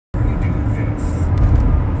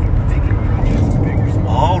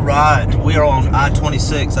right, we are on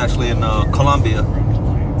I-26 actually in Columbia,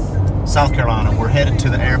 South Carolina. We're headed to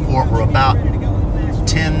the airport. We're about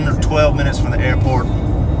 10 or 12 minutes from the airport.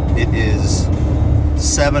 It is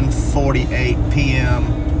 7:48 p.m.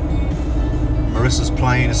 Marissa's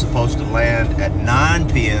plane is supposed to land at 9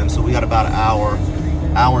 p.m. so we got about an hour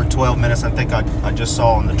and 12 minutes. I think I just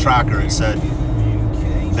saw on the tracker it said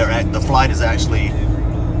the flight is actually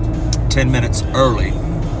 10 minutes early.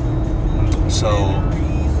 So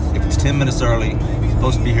if it's 10 minutes early, it's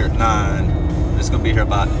supposed to be here at 9. It's going to be here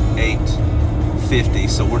about 8:50.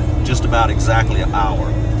 So we're just about exactly an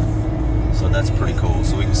hour. So that's pretty cool.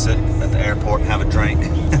 So we can sit at the airport and have a drink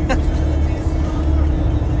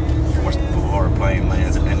before our plane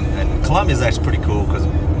lands. And Columbia is actually pretty cool because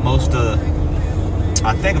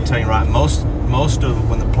I think I'm telling you right, most of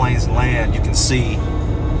when the planes land, you can see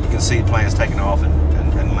planes taking off and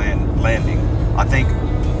landing. I think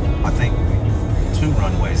 2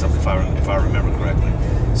 runways up if I remember correctly.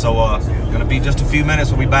 So gonna be just a few minutes.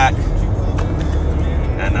 We'll be back,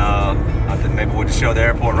 and I think maybe we'll just show the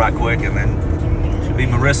airport right quick, and then should be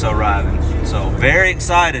Marissa arriving. So very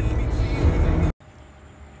excited.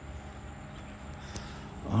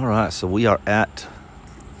 All right, so we are at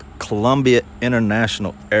Columbia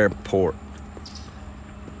International Airport.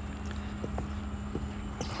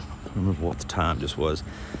 I don't remember what the time just was.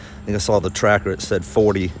 I think I saw the tracker, it said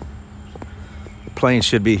 40. The plane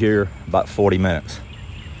should be here about 40 minutes.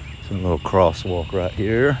 So a little crosswalk right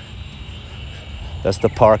here. That's the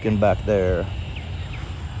parking back there.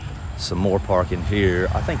 Some more parking here.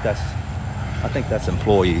 I think that's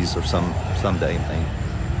employees or some damn thing.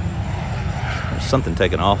 There's something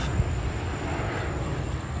taking off.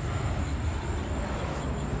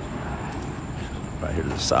 Right here to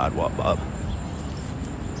the sidewalk, Bob.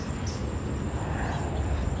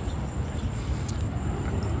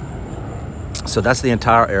 So that's the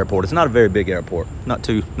entire airport. It's not a very big airport. Not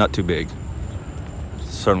too big.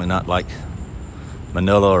 Certainly not like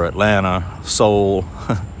Manila or Atlanta, Seoul.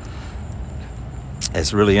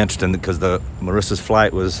 It's really interesting because Marissa's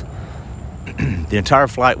flight was the entire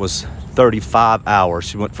flight was 35 hours.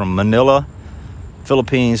 She went from Manila,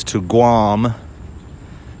 Philippines to Guam,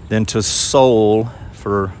 then to Seoul.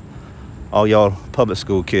 For all y'all public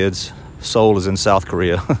school kids, Seoul is in South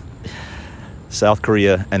Korea. South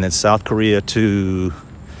Korea, and then South Korea to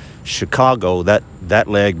Chicago. That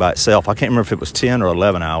leg by itself, I can't remember if it was 10 or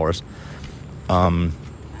 11 hours.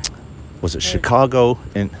 Was it Chicago?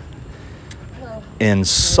 In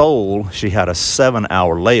Seoul, she had a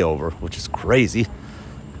 7-hour layover, which is crazy.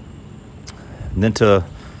 And then to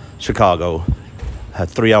Chicago, had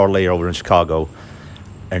 3-hour layover in Chicago,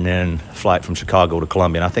 and then flight from Chicago to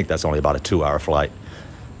Columbia. And I think that's only about a 2-hour flight.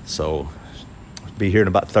 So be here in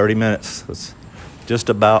about 30 minutes. It's just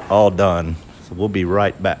about all done. So we'll be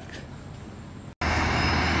right back.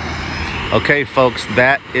 Okay, folks,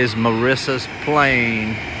 that is Marissa's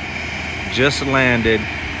plane. Just landed.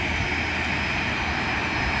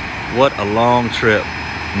 What a long trip.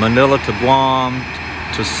 Manila to Guam,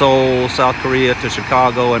 to Seoul, South Korea, to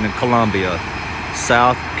Chicago, and then Columbia,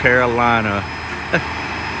 South Carolina.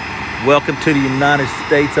 Welcome to the United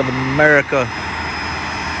States of America.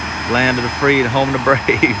 Land of the free and home of the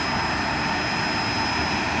brave.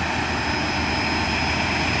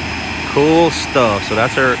 Cool stuff. So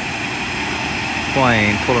that's her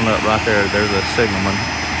plane pulling up right there. There's a signalman.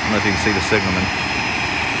 I don't know if you can see the signalman.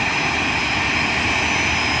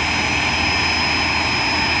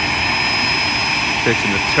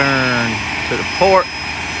 Fixing to turn to the port.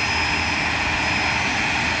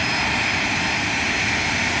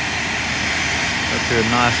 Up here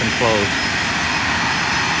nice and close.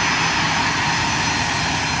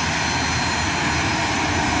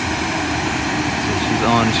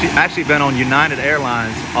 She's actually been on United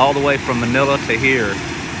Airlines all the way from Manila to here.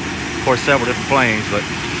 Of course, several different planes, but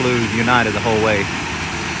flew United the whole way.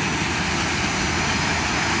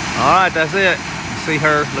 All right, that's it. See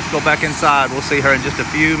her. Let's go back inside. We'll see her in just a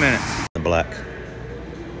few minutes. The black.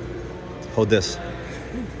 Hold this.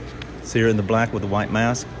 See her in the black with the white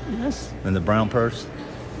mask? Yes. And the brown purse?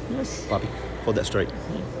 Yes. Bobby, hold that straight.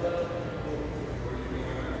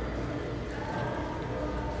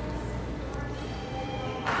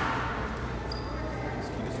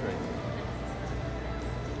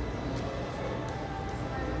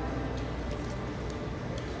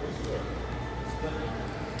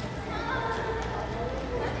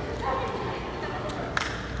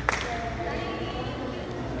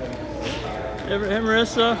 Hey,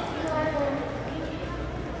 Marissa.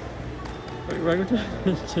 Right to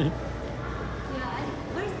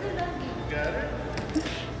Where's the luggage? Got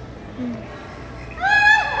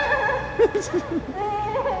it?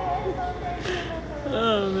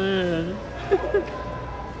 Oh man.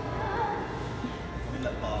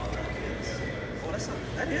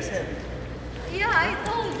 That is heavy. Yeah, I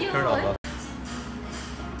told you. Turn it off.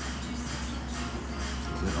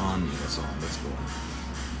 Is it on? Yeah, it's on. Let's go.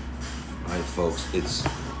 Alright folks, it's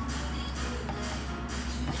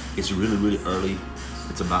really early.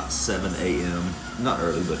 It's about 7 a.m. Not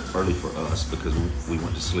early, but early for us because we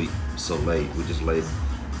went to sleep so late. We just laid.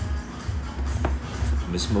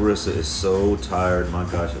 Miss Marissa is so tired. My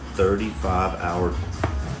gosh, a 35-hour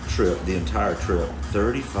trip, the entire trip,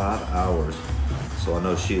 35 hours. So I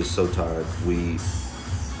know she is so tired. We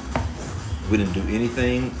didn't do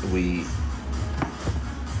anything. We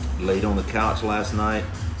laid on the couch last night.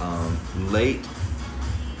 Late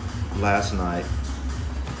last night,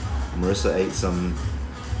 Marissa ate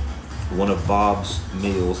one of Bob's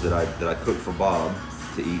meals that I cooked for Bob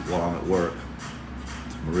to eat while I'm at work.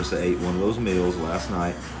 Marissa ate one of those meals last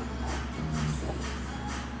night,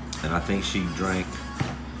 and I think she drank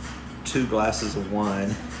 2 glasses of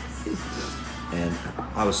wine. And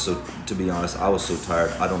to be honest, I was so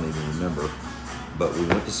tired, I don't even remember. But we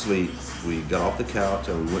went to sleep, we got off the couch,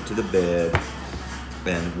 and we went to the bed,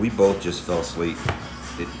 and we both just fell asleep.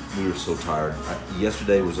 We were so tired.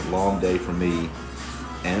 Yesterday was a long day for me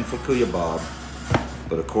and for Kuya Bob,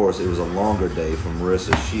 but of course it was a longer day for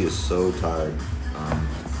Marissa. She is so tired.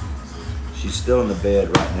 She's still in the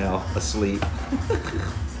bed right now, asleep.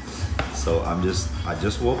 So I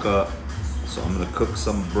just woke up, so I'm gonna cook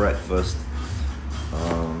some breakfast.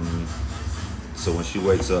 So when she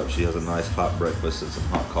wakes up, she has a nice hot breakfast and some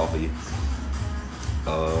hot coffee.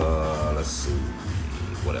 Let's see,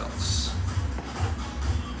 what else?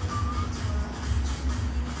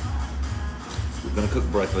 We're gonna cook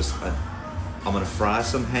breakfast. I'm gonna fry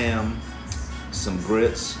some ham, some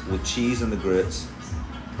grits with cheese in the grits,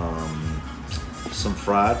 some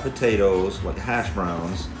fried potatoes, like hash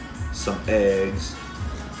browns, some eggs,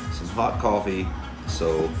 some hot coffee.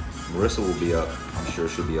 So Marissa will be up. I'm sure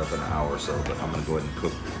she'll be up in an hour or so, but I'm gonna go ahead and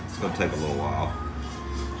cook. It's gonna take a little while,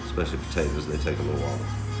 especially potatoes. They take a little while to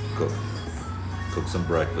cook. Cook some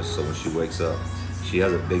breakfast so when she wakes up, she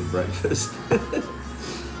has a big breakfast.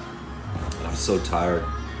 I'm so tired.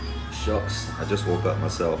 Shucks, I just woke up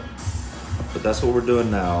myself. But that's what we're doing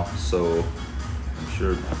now. So I'm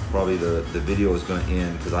sure probably the video is gonna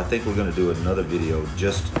end because I think we're gonna do another video,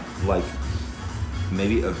 just like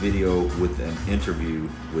maybe a video with an interview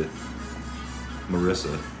with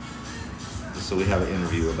Marissa. So we have an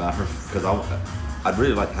interview about her, because I'd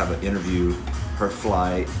really like to have an interview, her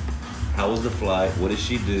flight, how was the flight, what did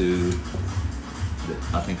she do?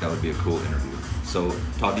 I think that would be a cool interview. So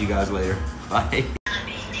talk to you guys later. Bye.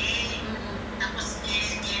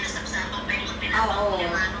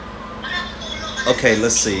 Okay,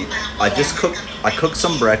 let's see. I cooked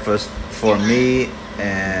some breakfast for me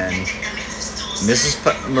and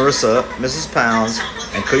Marissa, Mrs. Pounds,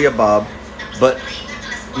 and Kuya Bob, but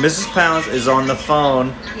Mrs. Pounds is on the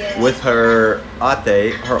phone with her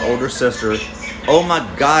ate, her older sister. Oh my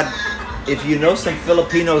God! If you know some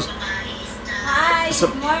Filipinos,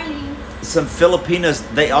 Good morning. Some Filipinas,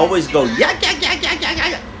 they always go yak yak yak yak yak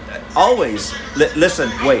yak. Always. Listen,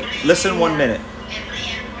 wait. Listen 1 minute.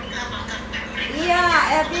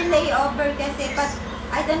 Yeah, every layover kasi, but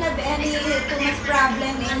I don't have any too much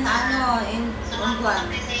problem in Ungguan.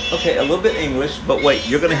 Okay, a little bit English, but wait,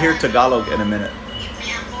 you're gonna hear Tagalog in a minute.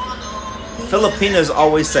 Filipinas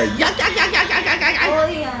always say yak yak yak yak yak yak yak. Oh,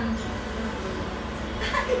 yan.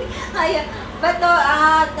 Ayan. But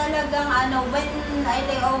talagang when I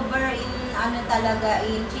lay over in talaga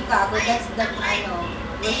in Chicago, that's the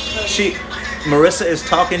Marissa is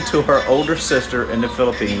talking to her older sister in the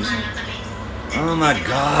Philippines. Oh my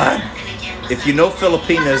God! If you know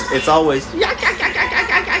Filipinas, it's always yak yak yak yak yak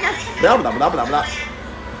yak yak. Blah blah blah blah blah.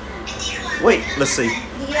 Wait, let's see.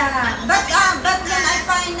 Yeah, but when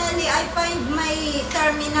I find my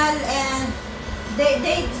terminal and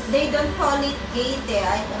they don't call it gate.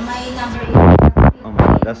 My number is. Oh my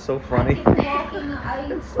God, that's so funny.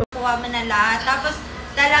 Kuha mo na lahat. Tapos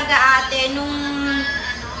talaga ate nung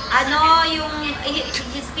yung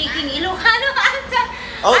speaking Ilocano ate.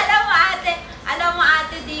 Oh. Alam mo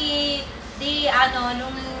ate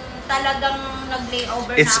nung talagang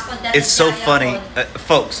nag-layover na ako. It's so funny,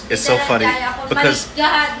 folks. It's so funny because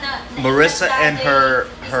Marissa and her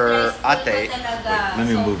ate. Wait, let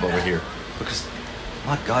me move over here because,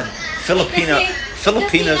 my God,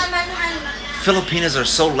 Filipinas are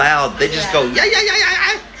so loud. They just go yeah yeah yeah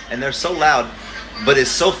yeah, and they're so loud. But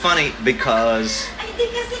it's so funny because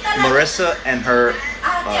Marissa and her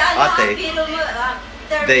ate,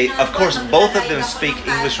 they, of course, both of them speak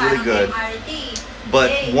English really good.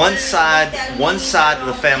 But one side of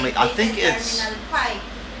the family, I think it's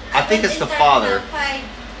the father.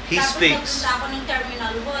 He speaks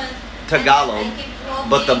Tagalog,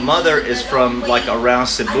 but the mother is from like around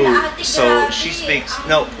Cebu, so she speaks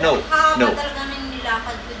no.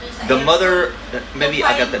 The mother, maybe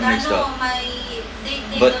I got that mixed up.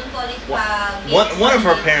 But one of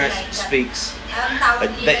her parents speaks.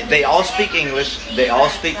 They all speak English. They all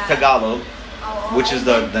speak Tagalog, which is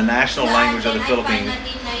the national language of the Philippines.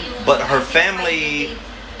 But her family,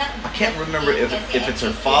 I can't remember if it's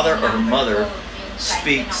her father or her mother,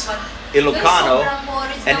 speaks Ilocano,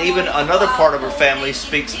 and even another part of her family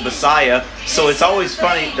speaks Bisaya. So it's always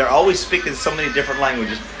funny. They're always speaking so many different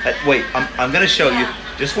languages. Wait, I'm gonna show you.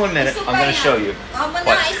 Just 1 minute. I'm gonna show you.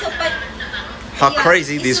 Watch. How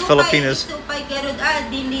crazy these Filipinos.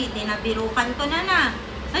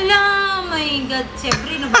 Ala, my God,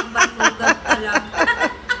 siyempre nabagbalugan talaga.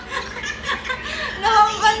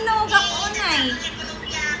 Nabagbalugan ako na eh.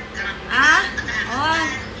 Ah? Oh,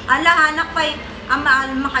 ala, anak pa'y,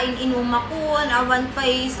 makain-inuma ko, awan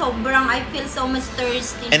pa'y sobrang, I feel so much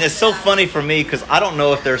thirsty. And it's so funny for me because I don't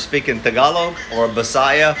know if they're speaking Tagalog or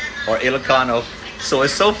Bisaya or Ilocano. So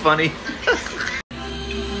it's so funny.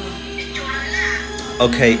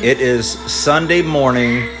 Okay, it is Sunday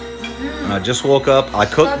morning. I just woke up. I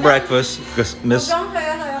cooked breakfast because Miss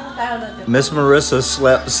Marissa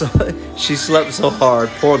slept. She slept so hard.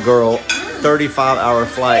 Poor girl. 35-hour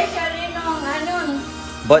flight.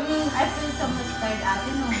 But I feel so much tired,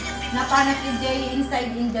 ate, no. Napanap yung day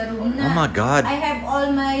inside in the room na. oh my God. I have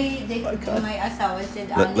all my asawa said.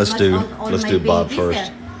 Let's do Bob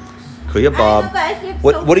first. Kuya Ay, Bob. naku, I sleep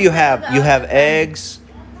What so do you good. have? You have eggs,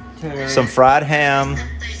 some fried ham,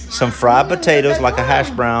 some fried potatoes like a hash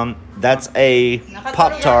brown. That's a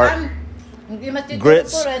Pop-Tart,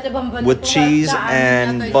 grits with cheese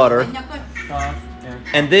and butter.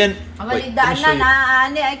 And then, wait, let me show you.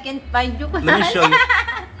 I can't find you. Let me show you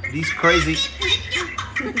these crazy.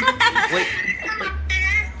 Wait.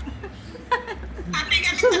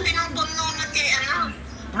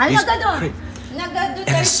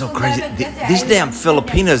 And it's so crazy. These damn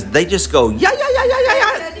Filipinas, they just go yeah.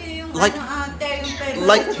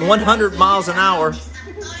 Like 100 miles an hour.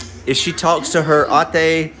 If she talks to her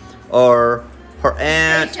ate or her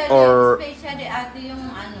aunt or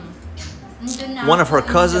one of her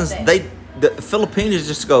cousins, the Filipinos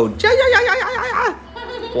just go yeah.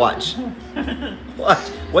 Watch.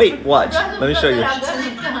 Wait, watch. Let me show you.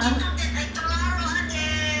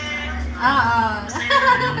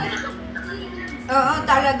 Oo,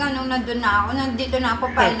 talaga nung nandun na ako, nandito na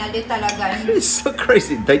ako finally talaga. It's so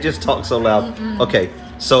crazy. They just talk so loud. Okay,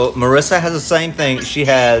 so Marissa has the same thing. She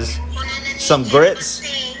has some grits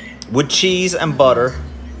with cheese and butter,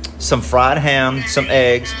 some fried ham, some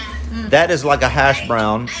eggs. That is like a hash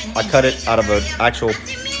brown. I cut it out of an actual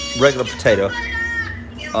regular potato.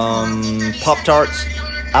 Pop-Tarts,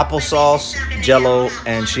 applesauce, Jello,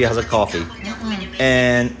 and she has a coffee.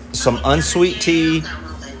 And some unsweet tea,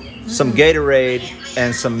 some Gatorade,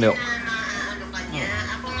 and some milk.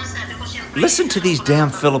 Listen to these damn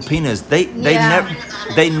Filipinas. They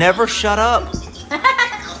never shut up.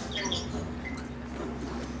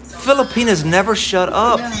 Filipinas never shut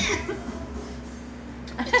up.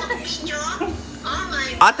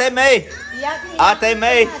 Ate May. Ate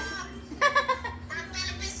May.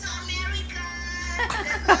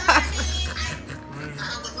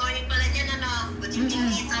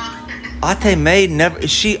 Ate May never.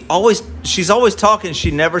 She's always talking.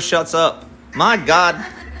 She never shuts up. My God.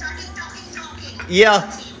 Yeah.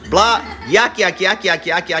 Blah. Yak. Oo,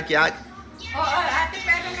 ate,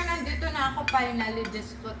 pero na nandito na ako finally,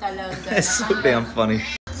 Diyos ko talaga. It's so damn funny.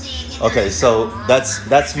 Okay, so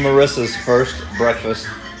that's Marissa's first breakfast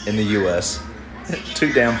in the U.S.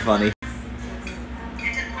 Too damn funny.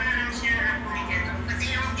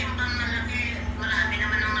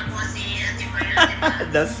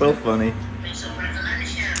 That's so funny.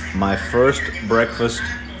 My first breakfast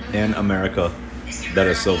in America. That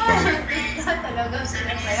is so funny.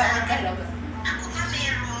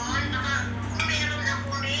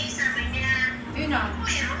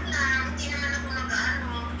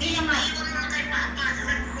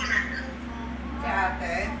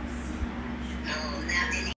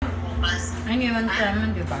 Iniwan ko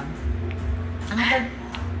naman, di ba?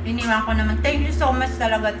 Iniwan ko naman. Thank you so much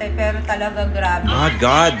talaga, tay. Pero talaga grabe. My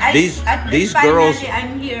God, these girls. Finally,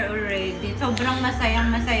 I'm here already. Sobrang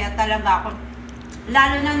masaya talaga ako.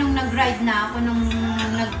 Lalo na nung nag-ride na ako, nung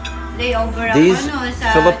nag-layover ako. These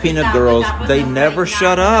sa Filipino Pitaka, girls, tapos they nung never ride na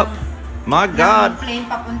shut ako up. My God. Plane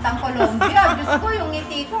papuntang Colombia. Diyos ko, yung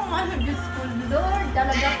ngiti ko, ano, Diyos ko, Lord,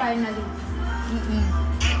 talaga finally. You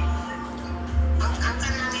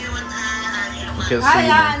can see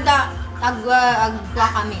them. Agwa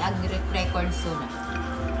kami, ag-record soon.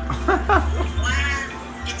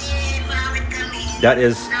 That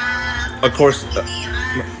is, of course,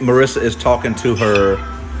 Marissa is talking to her.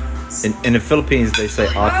 In the Philippines, they say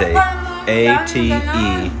ate,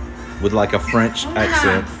 A-T-E, with like a French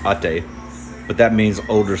accent, ate. But that means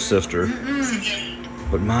older sister.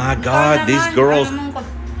 But my God, these girls,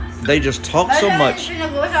 they just talk so much. Wait,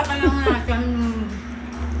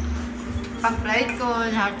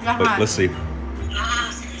 let's see.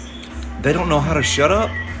 They don't know how to shut up.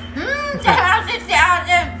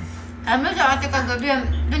 Ano sa ate kagabi,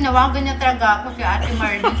 tinawagan niya talaga ako si Ate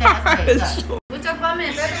Marlene sa Las Vegas.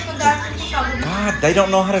 God, they don't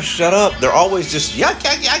know how to shut up. They're always just yuck.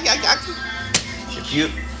 If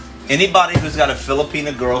anybody who's got a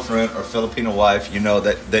Filipino girlfriend or Filipino wife, you know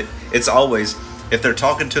that it's always, if they're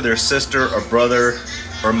talking to their sister or brother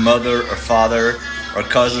or mother or father or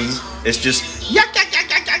cousins, it's just yuck.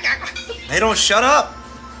 They don't shut up.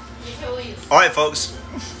 All right, folks,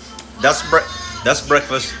 that's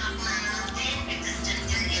breakfast.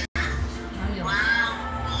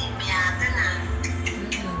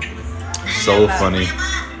 So funny.